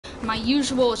my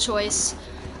usual choice.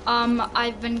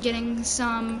 I've been getting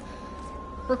some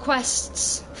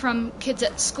requests from kids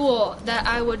at school that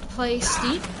I would play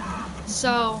Steve.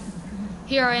 So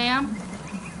here I am.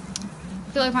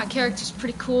 I feel like my character's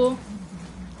pretty cool.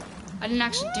 I didn't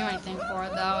actually do anything for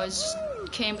it though, it just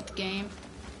came with the game.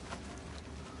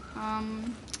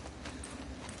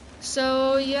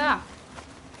 So yeah.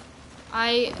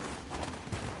 I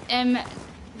am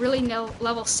really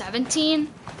level 17,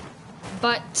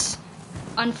 but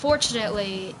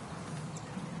unfortunately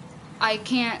I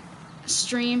can't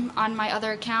stream on my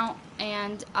other account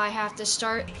and I have to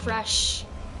start fresh.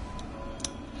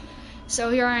 So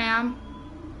here I am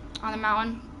on the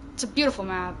mountain. It's a beautiful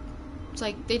map. It's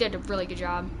like they did a really good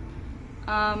job.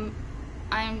 I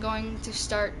am going to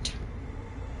start.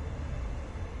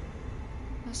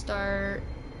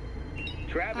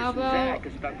 Travis and Zach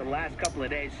have spent the last couple of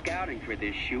days scouting for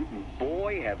this shoot, and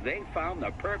boy, have they found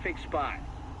the perfect spot.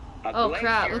 Oh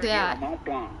crap, look at that. Mont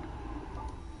Blanc.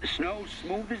 The snow's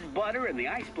smooth as butter, and the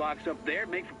ice blocks up there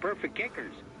make for perfect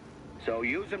kickers. So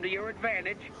use them to your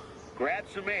advantage, grab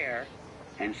some air,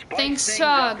 and spice Thanks, things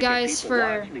up to guys, get people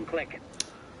for watching and clicking.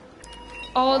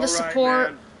 all the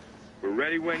support. Man. We're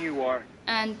ready when you are.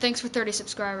 And thanks for 30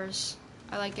 subscribers.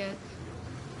 I like it.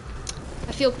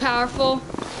 I feel powerful.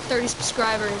 30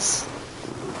 subscribers.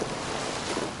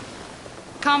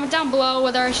 Comment down below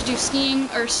whether I should do skiing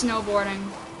or snowboarding.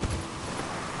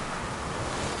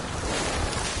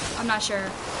 I'm not sure.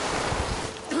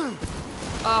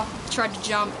 Oh, tried to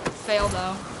jump. Failed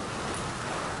though.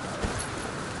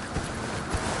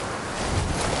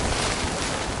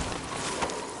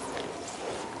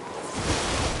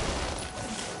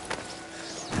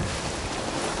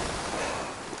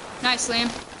 Nice, Liam.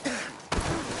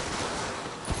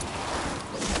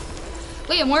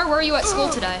 Liam, where were you at school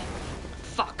today?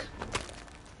 Fuck.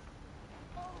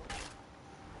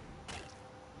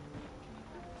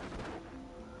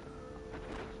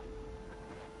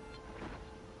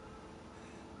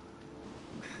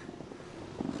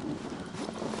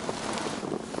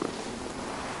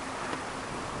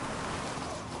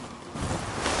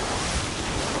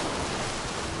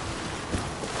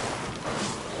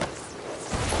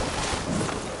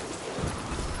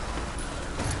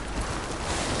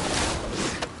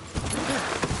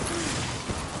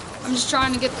 I'm just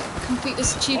trying to complete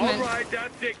this achievement. All right,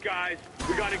 that's it, guys.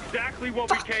 We got exactly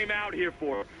what we came out here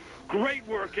for. Great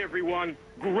work, everyone.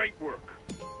 Great work.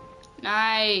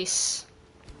 Nice.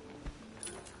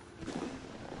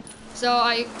 So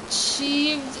I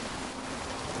achieved.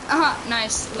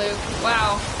 Nice, Luke.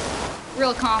 Wow.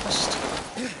 Real accomplished.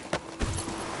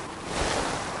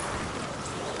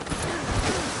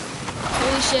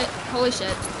 Holy shit. Holy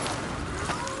shit.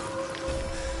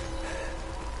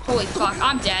 Holy fuck,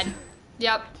 I'm dead.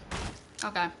 Yep.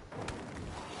 Okay.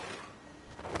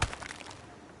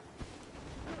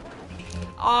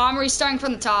 I'm restarting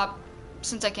from the top,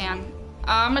 since I can.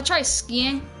 I'm gonna try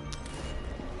skiing.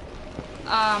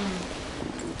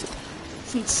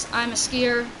 Since I'm a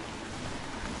skier.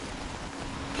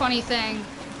 Funny thing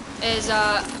is,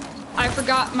 I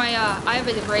forgot my, I have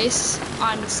a race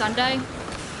on Sunday,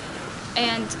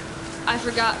 and I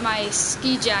forgot my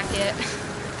ski jacket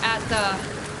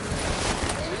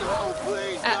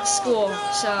at school,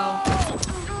 so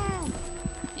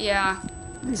yeah,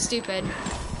 it's stupid,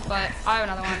 but I have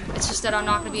another one. It's just that I'm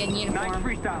not going to be in uniform. Nice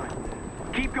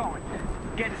freestyling. Keep going.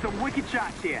 Getting some wicked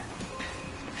shots here.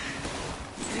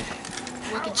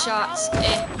 Wicked shots,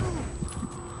 eh.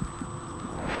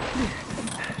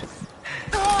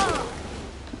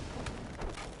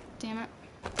 Damn it.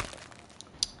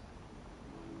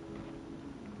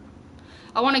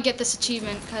 I want to get this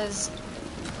achievement because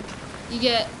you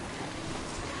get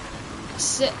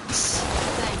 6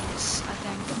 things, I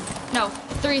think. No,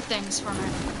 3 things from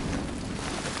it.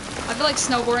 I feel like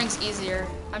snowboarding's easier.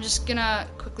 I'm just gonna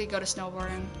quickly go to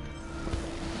snowboarding.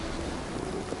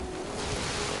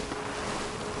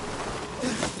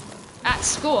 At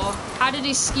school? How did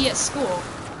he ski at school?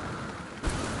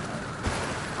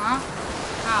 Huh?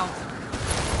 How?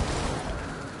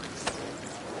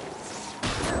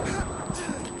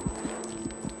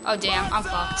 Oh damn, I'm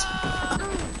fucked.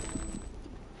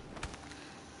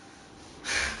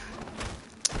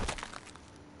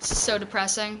 This is so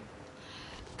depressing.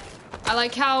 I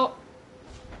like how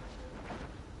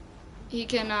he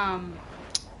can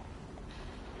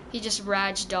he just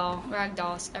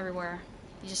ragdolls everywhere.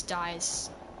 He just dies.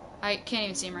 I can't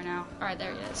even see him right now. Alright,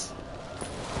 there he is.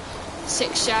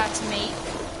 6 shots, mate.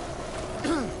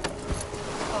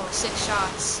 Oh, 6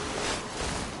 shots.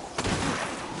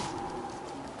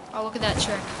 Oh, look at that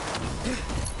trick.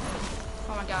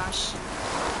 Oh my gosh.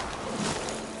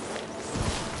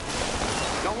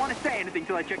 anything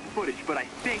till I check the footage, but I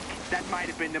think that might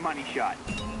have been the money shot.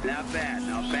 Not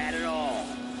bad at all.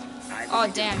 I think Oh,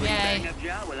 you did a damn, pretty yay. bang-up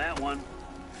job with that one.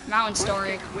 Mountain Let's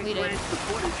story take a quick completed. glance at the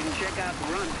footage and check out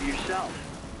the run for yourself.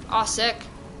 Aw, sick.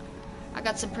 I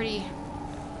got some pretty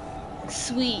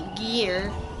sweet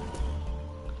gear.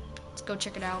 Let's go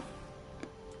check it out.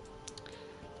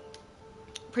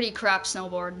 Pretty crap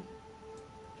snowboard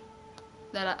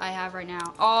that I have right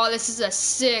now. Oh, this is a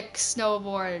sick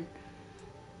snowboard.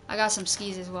 I got some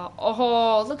skis as well.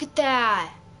 Oh, look at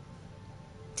that.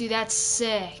 Dude, that's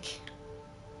sick.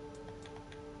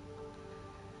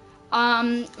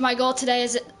 My goal today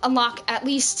is to unlock at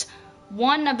least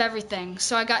one of everything.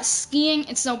 So I got skiing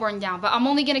and snowboarding down, but I'm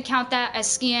only gonna count that as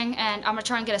skiing, and I'm gonna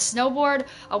try and get a snowboard,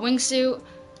 a wingsuit,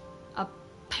 a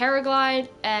paraglide,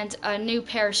 and a new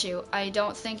parachute. I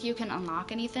don't think you can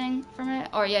unlock anything from it.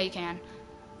 Or yeah, you can.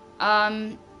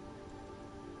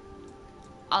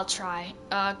 I'll try.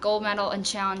 Gold medal and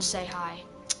challenge, say hi.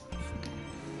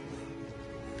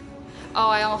 Oh,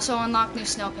 I also unlocked new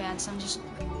snow pants. I'm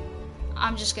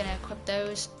just gonna equip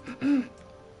those.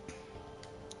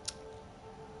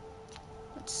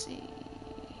 Let's see.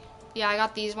 Yeah, I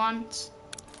got these ones.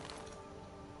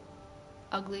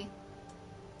 Ugly.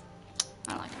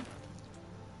 I don't like them.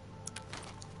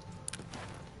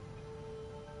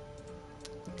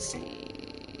 Let's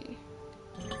see.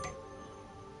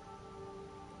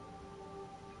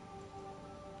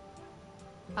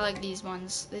 I like these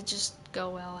ones. They just go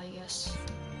well, I guess.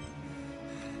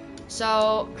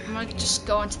 So I'm gonna just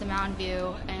go into the mountain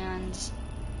view and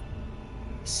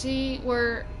see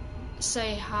where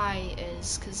say hi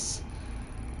is, because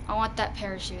I want that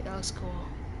parachute. That looks cool.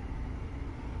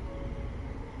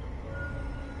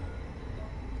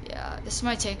 Yeah, this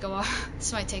might take a while.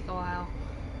 This might take a while.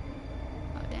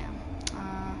 Oh damn.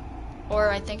 Or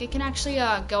I think I can actually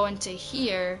go into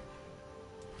here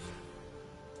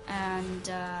and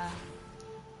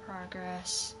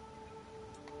progress.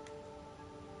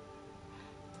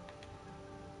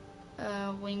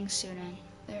 Wingsuiting.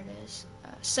 There it is.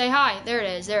 Say hi. There it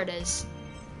is. There it is.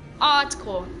 Oh, that's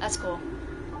cool. That's cool.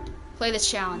 Play this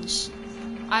challenge.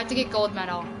 I have to get gold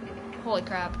medal. Holy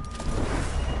crap.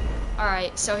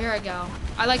 Alright, so here I go.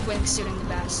 I like wingsuiting the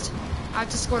best. I have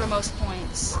to score the most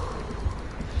points.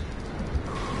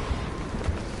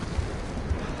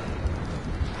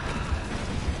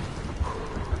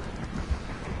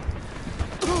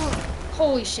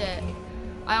 Holy shit.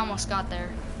 I almost got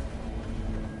there.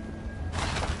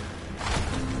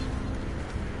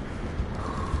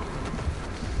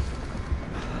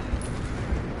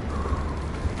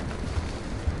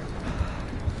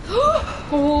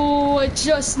 Oh, I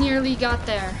just nearly got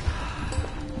there.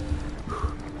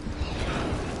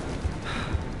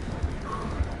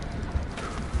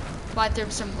 Fly through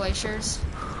some glaciers.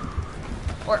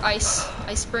 Or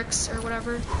ice bricks or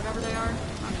whatever they are. I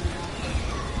don't know.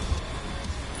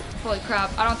 Holy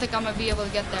crap, I don't think I'm gonna be able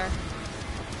to get there.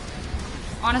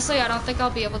 Honestly, I don't think I'll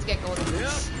be able to get gold in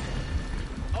this.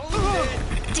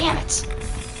 Damn it!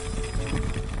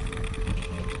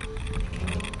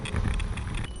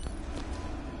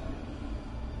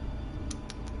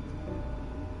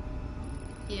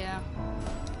 Yeah.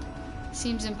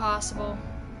 Seems impossible.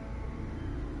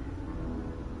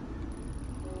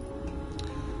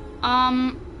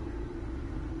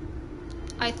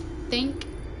 I think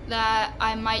that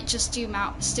I might just do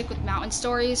stick with mountain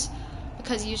stories,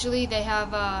 because usually they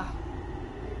have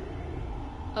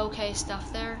okay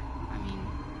stuff there. I mean,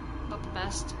 not the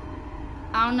best.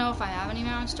 I don't know if I have any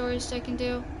mountain stories I can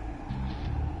do.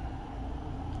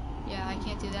 Yeah, I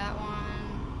can't do that one.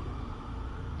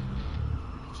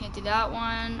 I can't do that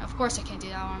one. Of course I can't do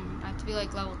that one. I have to be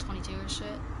like level 22 or shit.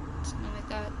 Something like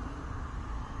that.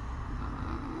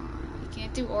 I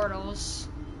can't do Ordals.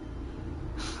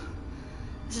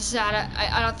 This is sad.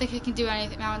 I don't think I can do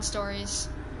anything. Mountain stories.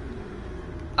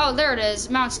 Oh, there it is.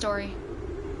 Mountain story.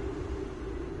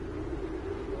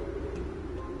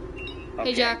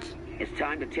 Okay, Hey, Jack. It's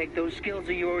time to take those skills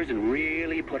of yours and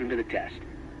really put them to the test.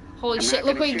 Holy I'm shit, not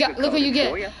look what gonna you got. Look what you sugarcoat it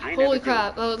for get. you. I Holy never do.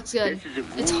 crap. Oh, it looks good. This is a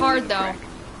It's grueling hard, though. trek.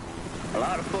 A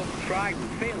lot of folks tried and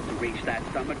failed to reach that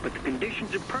summit, but the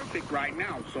conditions are perfect right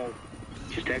now, so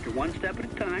just take it one step at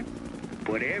a time.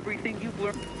 Put everything you've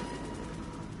learned.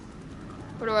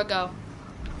 Where do I go?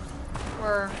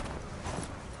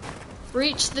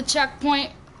 Reach the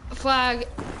checkpoint flag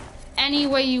any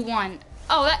way you want.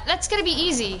 Oh, that's gonna be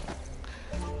easy.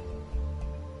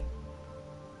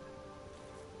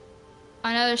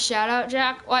 Another shout out,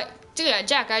 Jack? What? Dude,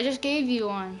 Jack, I just gave you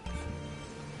one.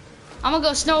 I'm gonna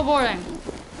go snowboarding.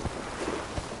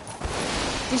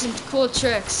 Do some cool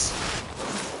tricks.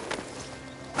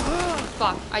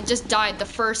 fuck. I just died the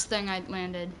first thing I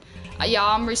landed. Yeah,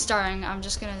 I'm restarting. I'm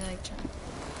just gonna like try.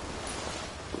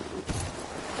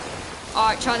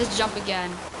 Alright, try this jump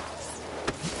again.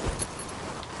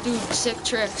 Dude, sick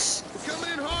tricks. Come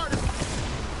in hard.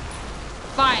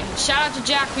 Fine. Shout out to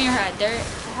Jack Muirhead. There,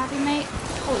 happy mate.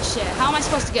 Holy shit. How am I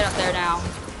supposed to get up there now?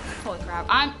 Holy crap.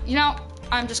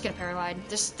 I'm just gonna paraglide.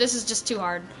 This is just too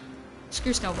hard.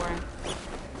 Screw snowboarding.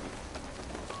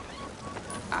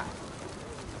 Ah.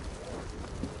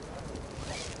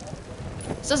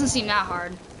 This doesn't seem that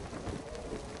hard.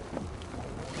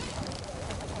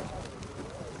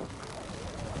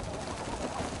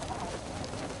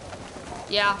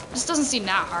 Yeah, this doesn't seem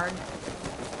that hard.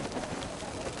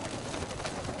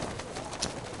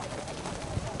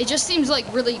 It just seems like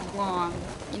really long,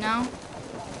 you know?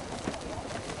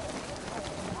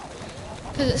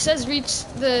 Because it says reach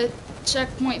the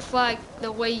checkpoint flag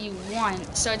the way you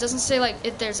want. So it doesn't say like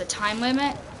if there's a time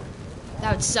limit.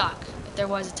 That would suck if there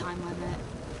was a time limit.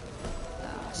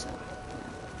 So,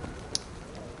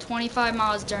 yeah. 25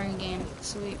 miles during game.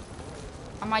 Sweet.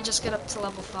 I might just get up to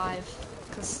level 5.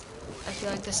 Because I feel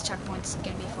like this checkpoint's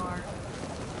gonna be far.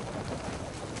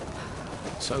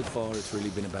 So far, it's really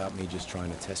been about me just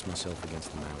trying to test myself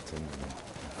against the mountain and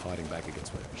fighting back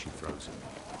against whatever she throws at me.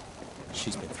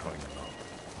 She's been throwing a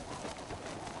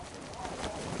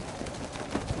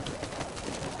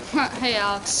lot. Hey,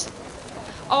 Alex.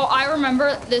 Oh, I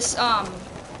remember this, I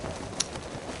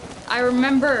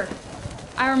remember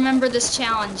this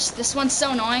challenge. This one's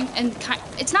so annoying, and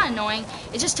it's not annoying.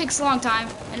 It just takes a long time,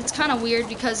 and it's kind of weird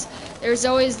because there's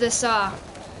always this,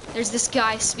 there's this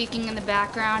guy speaking in the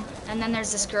background, and then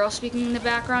there's this girl speaking in the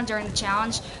background during the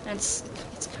challenge, and it's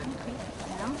kind of creepy,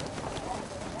 you know?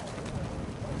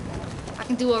 I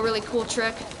can do a really cool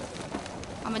trick.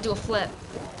 I'm gonna do a flip.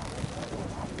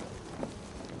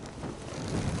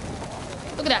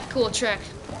 Look at that cool trick.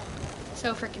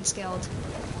 So freaking skilled.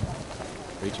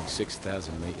 Reaching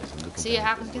 6,000 meters and looking See, it down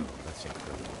happens at the again. world. That's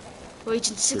incredible.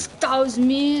 Reaching 6,000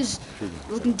 meters,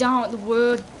 looking down at the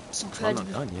world. It's I'm incredible.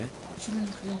 not done yet.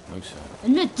 No, sir.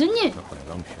 I'm not done yet. Not by a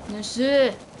long shot. No,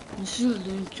 sir. No, sir,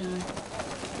 long time.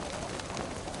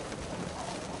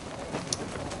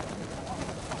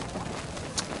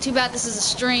 Too bad this is a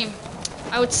stream.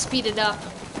 I would speed it up,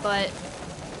 but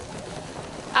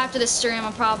after this stream,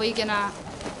 I'm probably gonna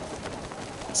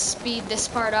speed this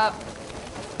part up.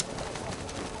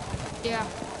 Yeah.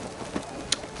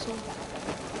 So,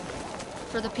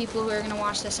 for the people who are gonna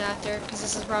watch this after, because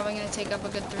this is probably gonna take up a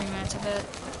good 3 minutes of it.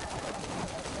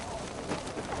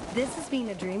 This has been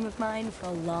a dream of mine for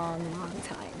a long, long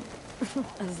time.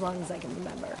 As long as I can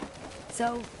remember.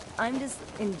 So, I'm just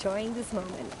enjoying this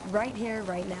moment, right here,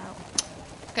 right now.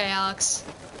 Okay, Alex.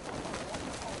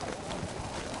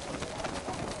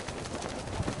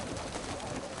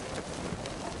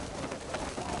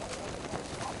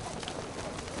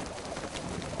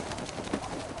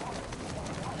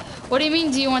 What do you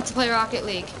mean, do you want to play Rocket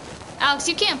League? Alex,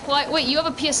 you can't play. Wait, you have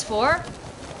a PS4?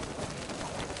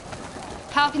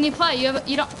 How can you play? You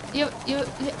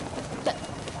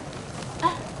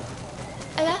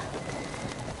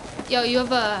Yo, you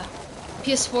have a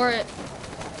PS4 at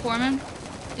Foreman?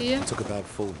 Do you? I took about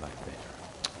full back there.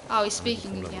 Oh, he's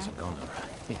speaking All again. levels are gone, all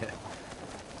right.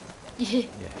 Yeah.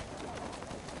 Yeah.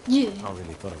 Yeah. I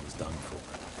really thought I was done for.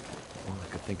 All I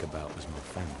could think about was my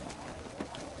family.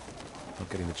 Not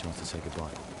getting the chance to say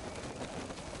goodbye.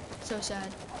 So sad.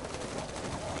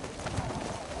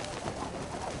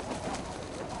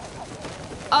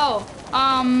 Oh,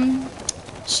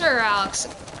 sure, Alex.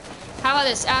 How about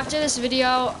this? After this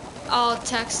video, I'll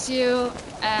text you,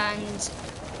 and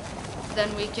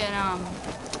then we can,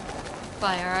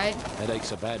 play, alright?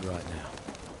 Headaches are bad right now.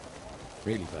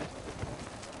 Really bad.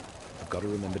 I've got to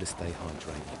remember to stay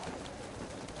hydrated.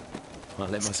 I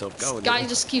let myself go a This guy little.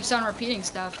 just keeps on repeating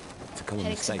stuff. It's a common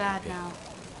Headaches are mistake. bad Yeah. now.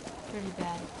 Really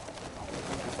bad.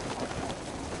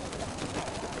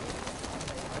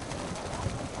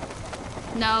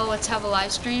 No, let's have a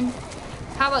live stream.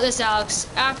 How about this, Alex?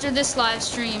 After this live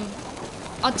stream,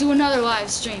 I'll do another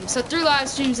live stream. So 3 live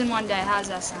streams in one day. How's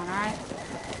that sound, alright?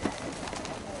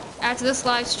 After this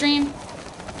live stream,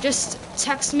 just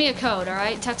text me a code,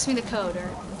 alright? Text me the code,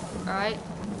 alright?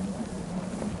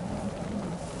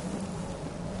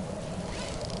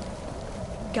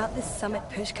 Got this summit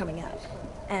push coming up,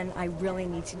 and I really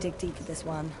need to dig deep for this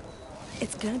one.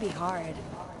 It's gonna be hard.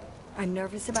 I'm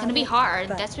nervous about it. It's gonna be hard.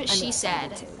 but That's what I'm she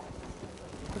excited said. too.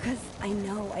 Because I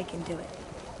know I can do it.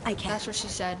 I can. That's what she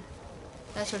said.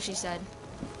 That's what she said.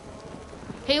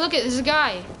 Hey, look at, there's a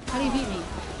guy. How do you beat me?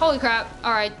 Holy crap.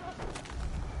 Alright.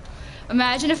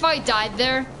 Imagine if I died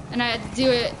there and I had to do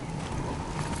it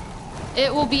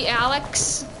It will be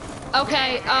Alex.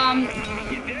 Okay,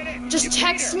 You did it. just You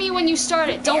text beat her. me when you start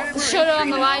it. Don't show it on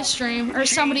the live stream, or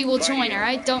somebody will join,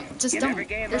 alright? Don't, just You don't. never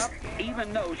gave Just- up,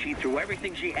 even though she threw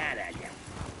everything she had at you.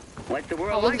 What's the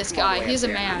world Oh, look like at this from all the guy. way He's up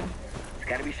a there, man. huh? It's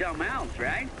gotta be something else,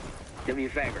 right? Do me a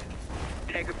favor.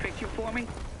 Take a picture for me.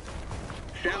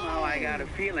 Somehow I got a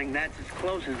feeling that's as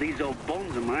close as these old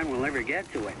bones of mine will ever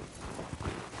get to it.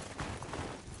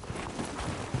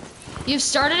 You've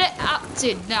started it?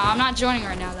 Dude, no, I'm not joining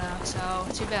right now, though, so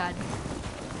too bad.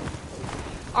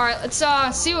 Alright, let's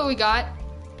see what we got.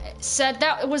 It said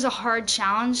that it was a hard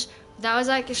challenge. That was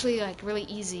actually like really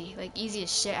easy. Like easy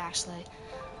as shit, actually.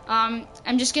 I'm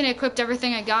just gonna equip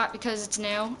everything I got because it's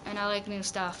new and I like new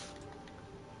stuff.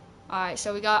 Alright,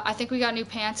 so I think we got new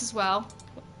pants as well.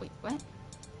 Wait, what?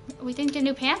 We didn't get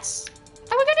new pants?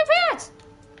 Oh, we got new pants!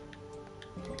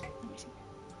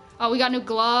 Oh, we got new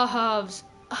gloves.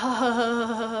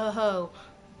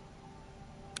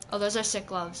 Oh, those are sick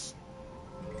gloves.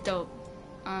 Dope.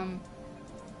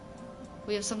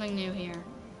 We have something new here.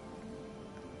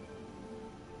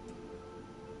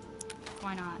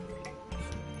 Why not?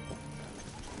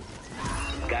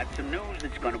 Got some news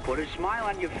that's gonna put a smile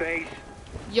on your face.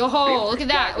 Yo, look at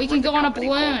that. We can go on a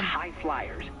balloon. High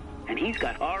Flyers, and he's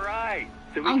got. All right.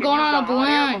 So we I'm can going use on a the hot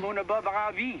air balloon. balloon above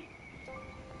RV.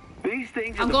 These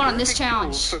things are I'm the going on this perfect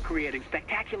challenge. tools for creating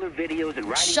spectacular videos and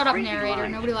writing Shut up, crazy narrator.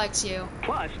 lines. Nobody likes you.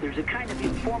 Plus, there's a kind of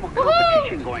informal Woohoo!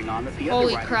 competition going on that the Holy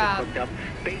other writers crap. have hooked up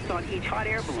based on each hot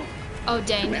air balloon. Oh,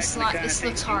 dang. This Imagine the kind of looks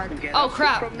things you hard. can get Oh, up to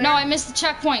crap. from No, there. I missed the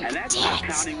checkpoint. And that's Dang not it.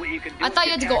 counting what you can do I thought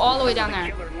you had to go all the way down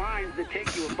there. Killer lines that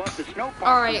take you above the snow park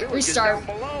Alright, villages restart.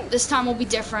 down below. This time will be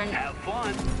different. Have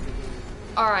fun.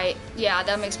 Alright, yeah,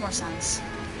 that makes more sense.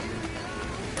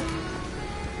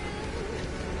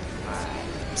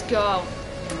 Let's go.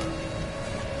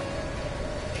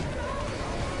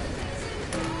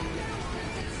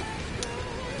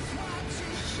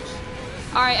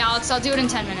 Alright, Alex, I'll do it in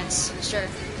 10 minutes. Sure.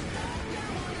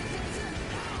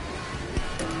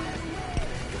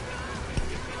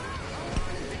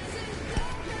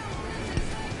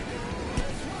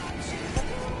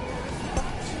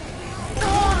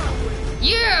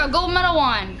 Yeah, gold medal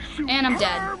won. And I'm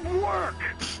dead. Superb work.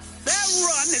 That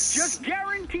run has just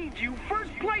guaranteed you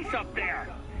first place up there.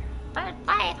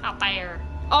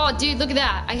 Oh, dude, look at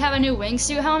that. I have a new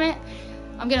wingsuit helmet.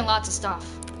 I'm getting lots of stuff.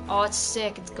 Oh, it's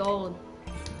sick. It's gold.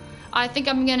 I think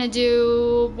I'm gonna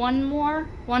do one more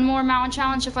mountain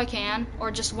challenge if I can,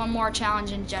 or just one more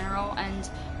challenge in general, and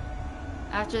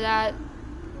after that,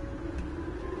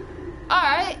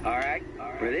 alright. All right.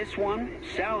 For this one,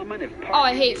 Salomon have Oh,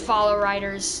 I hate follow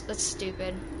riders. That's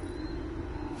stupid.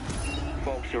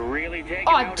 Folks are really taking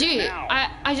Oh, out dude, now.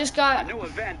 I just A got. new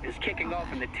event is kicking off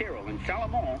in the Tyrol, and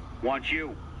Salomon wants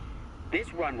you.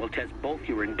 This run will test both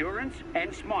your endurance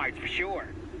and smarts for sure.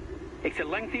 It's a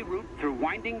lengthy route through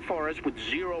winding forest with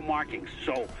 0 markings,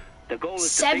 so the goal is to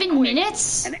 7 think quick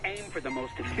minutes? and aim for the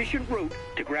most efficient route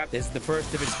to grab. This is the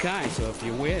first of its kind, so if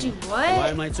you win, Dude, the what?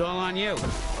 limelight's all on you.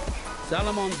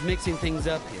 Salomon's mixing things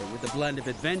up here with a blend of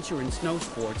adventure and snow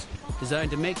sports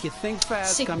designed to make you think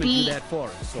fast Sick coming beat. through that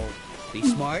forest. So be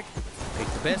smart, pick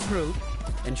the best route,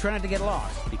 and try not to get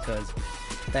lost, because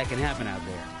that can happen out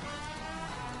there.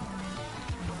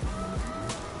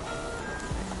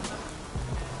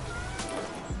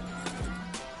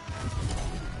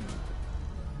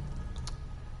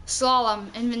 Slalom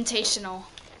Invitational.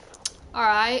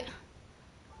 Alright.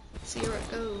 See where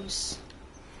it goes.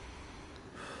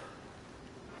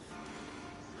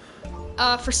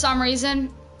 For some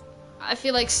reason, I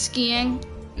feel like skiing.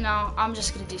 No, I'm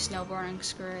just gonna do snowboarding.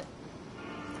 Screw it.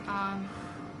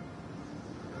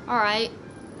 Alright.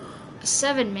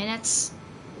 7 minutes.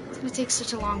 It's gonna take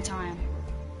such a long time.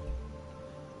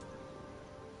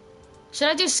 Should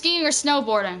I do skiing or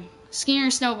snowboarding? Skiing or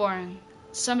snowboarding?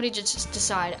 Somebody just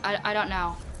decide. I don't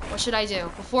know. What should I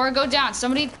do? Before I go down,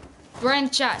 somebody write in the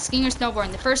chat. Skiing or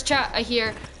snowboarding. The first chat I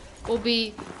hear will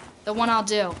be the one I'll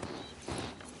do.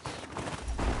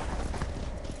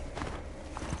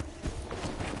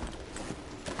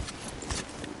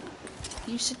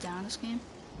 Can you sit down in this game?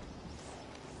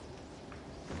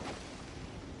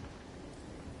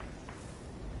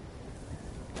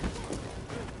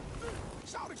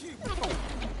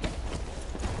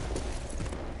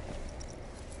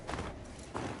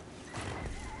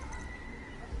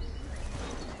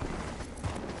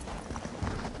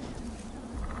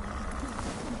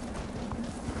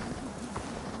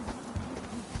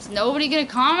 Is nobody gonna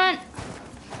comment?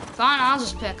 Fine, I'll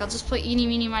just pick. I'll just play Eeny,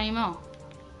 Meeny, Miny, Mo.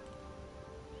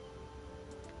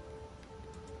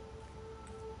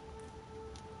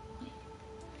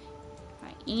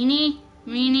 Alright, Eeny,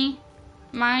 Meeny,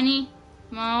 Miny,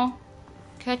 Mo,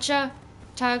 Ketcha,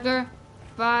 Tiger,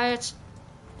 Violet,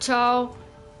 Toe,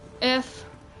 if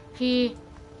he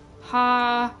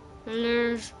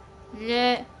hollers,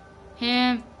 let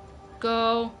him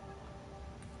go.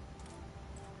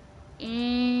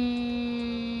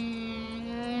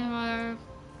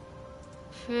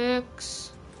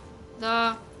 Fix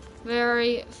the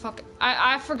very fuck.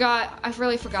 I forgot. I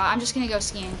really forgot. I'm just gonna go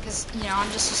skiing because you know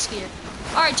I'm just a skier.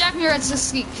 All right, Jack Muir, let's just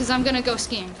ski because I'm gonna go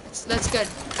skiing. That's good.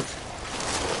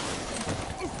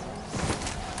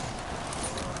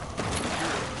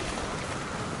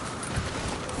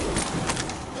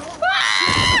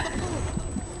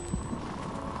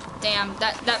 Damn,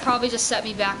 that probably just set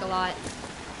me back a lot.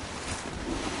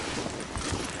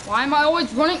 Why am I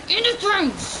always running into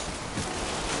things?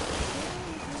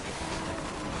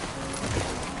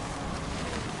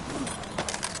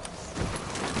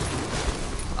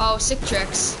 Oh, sick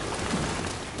tricks.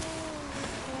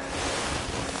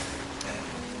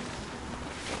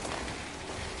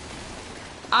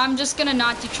 I'm just gonna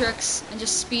not do tricks and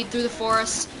just speed through the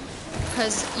forest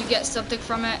because you get something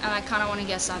from it and I kind of want to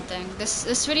get something.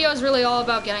 This video is really all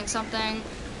about getting something,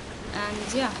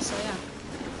 and yeah, so yeah.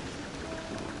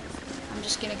 I'm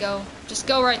just gonna go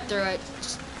right through it.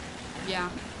 Just, yeah,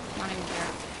 I don't even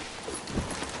care.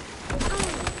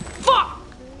 Fuck!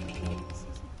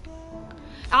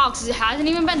 Alex, it hasn't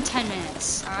even been 10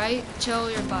 minutes, alright?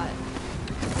 Chill your butt.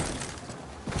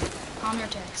 Calm your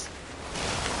tits.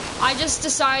 I just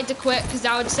decided to quit because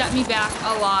that would set me back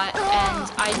a lot,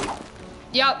 and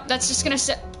yep, that's just gonna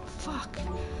set, fuck.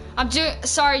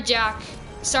 Sorry, Jack.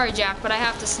 Sorry, Jack, but I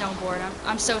have to snowboard.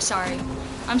 I'm so sorry.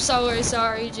 I'm so very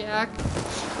sorry, Jack.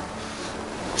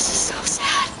 This is so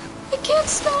sad. I can't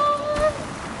stop.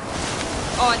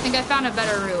 Oh, I think I found a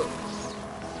better route.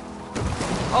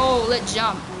 Oh, lit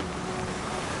jump.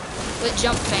 Lit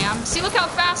jump, fam. See, look how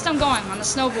fast I'm going on the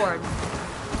snowboard.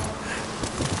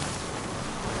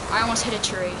 I almost hit a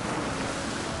tree.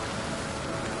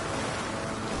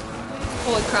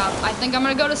 Holy crap. I think I'm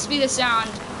gonna go to Speed of Sound.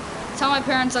 Tell my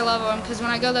parents I love them, because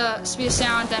when I go to Speed of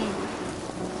Sound, then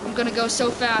I'm gonna go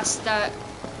so fast that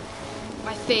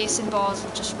my face and balls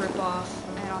will just rip off,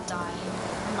 and I'll die.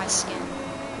 And my skin.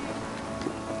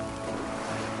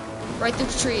 Right through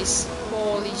the trees.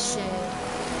 Holy shit.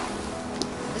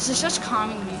 This is such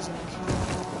calming music.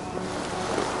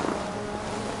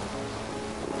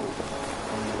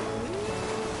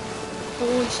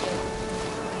 Holy shit.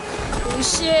 Holy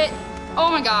shit. Oh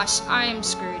my gosh, I am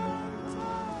screwed.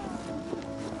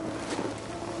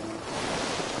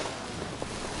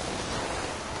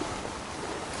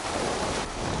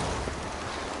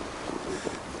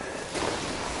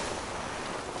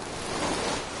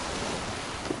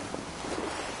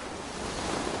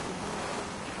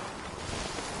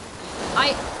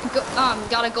 I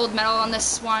got a gold medal on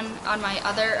this one on my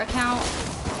other account,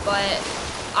 but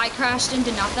I crashed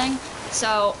into nothing.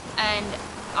 So, and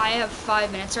I have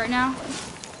 5 minutes right now,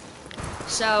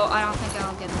 so I don't think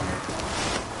I'll get there.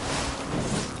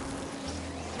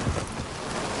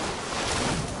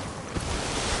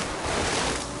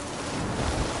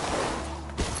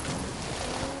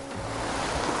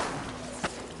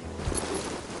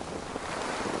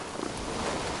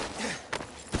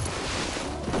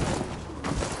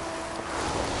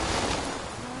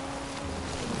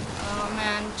 Oh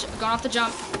man, going off the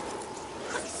jump.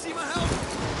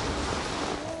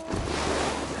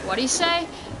 What do you say?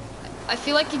 I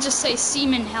feel like you just say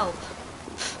seaman help.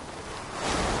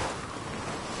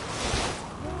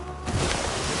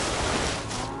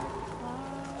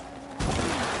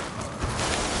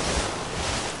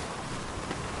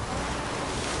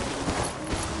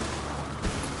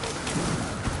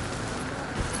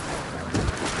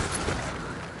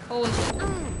 Holy shit.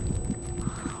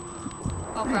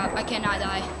 Oh crap, I cannot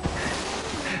die.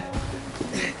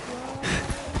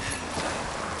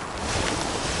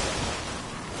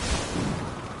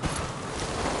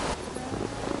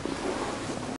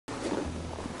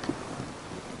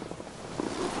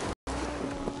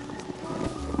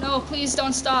 No, please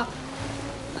don't stop.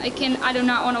 I do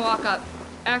not want to walk up.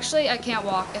 Actually, I can't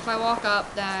walk. If I walk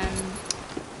up, then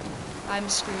I'm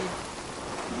screwed.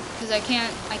 Because I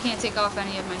can't take off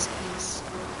any of my skis.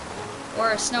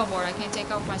 Or a snowboard. I can't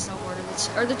take off my snowboard.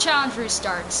 Or the challenge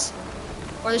restarts.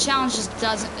 Or the challenge just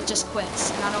doesn't, it just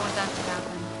quits. And I don't want that to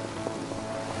happen.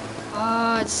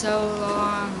 Oh, it's so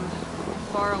long.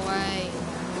 Far away.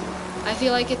 I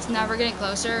feel like it's never getting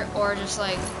closer, or just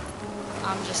like,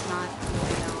 I'm just not,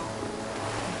 you know.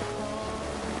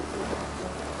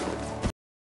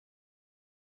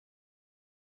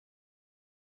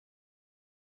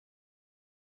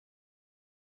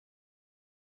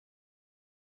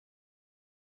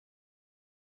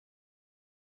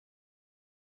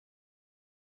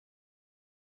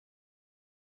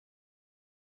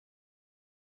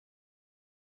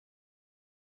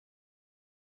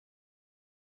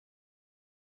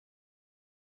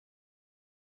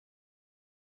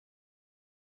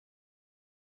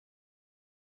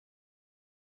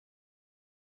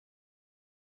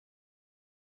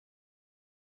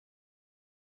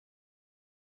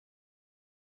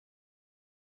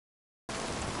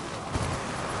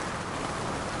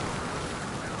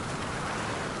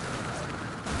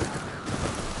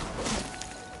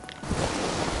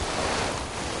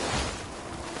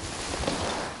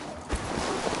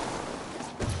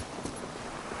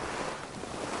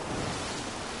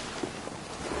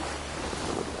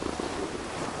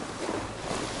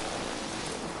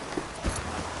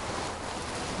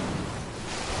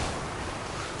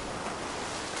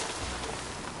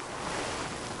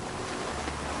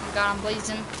 God, I'm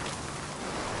blazing.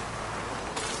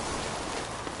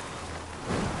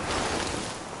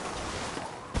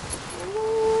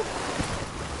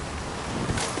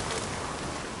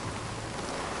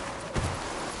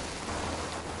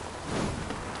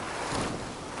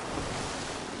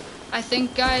 I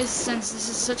think, guys, since this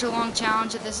is such a long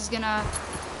challenge, that this is gonna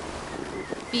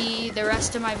be the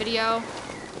rest of my video,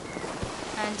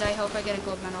 and I hope I get a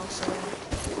gold medal, so,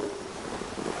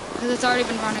 because it's already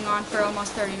been running on for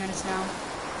almost 30 minutes now.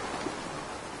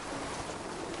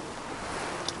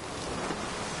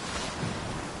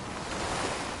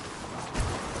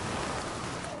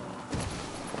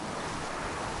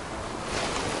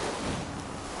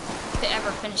 If it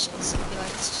ever finishes, I feel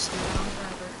like it's just gonna go on forever.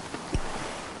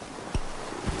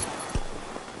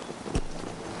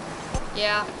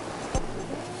 Yeah.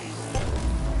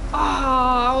 Oh,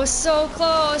 I was so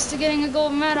close to getting a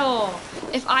gold medal.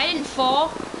 If I didn't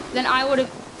fall, then I would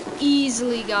have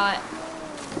easily got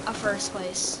a first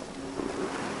place.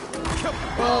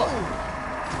 Well,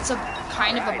 it's a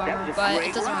kind of a bummer, but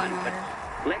it doesn't really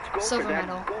matter. Let's go Silver for that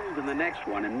medal. gold in the next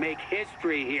one and make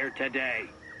history here today.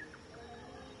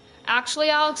 Actually,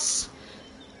 Alex,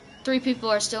 3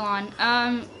 people are still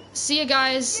on. See you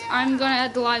guys. I'm gonna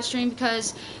end the live stream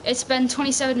because it's been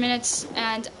 27 minutes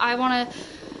and I want to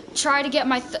try to get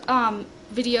my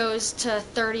videos to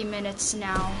 30 minutes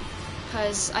now,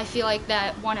 because I feel like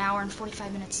that 1 hour and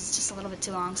 45 minutes is just a little bit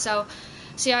too long. So,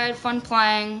 see, I had fun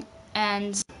playing,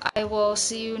 and I will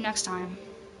see you next time.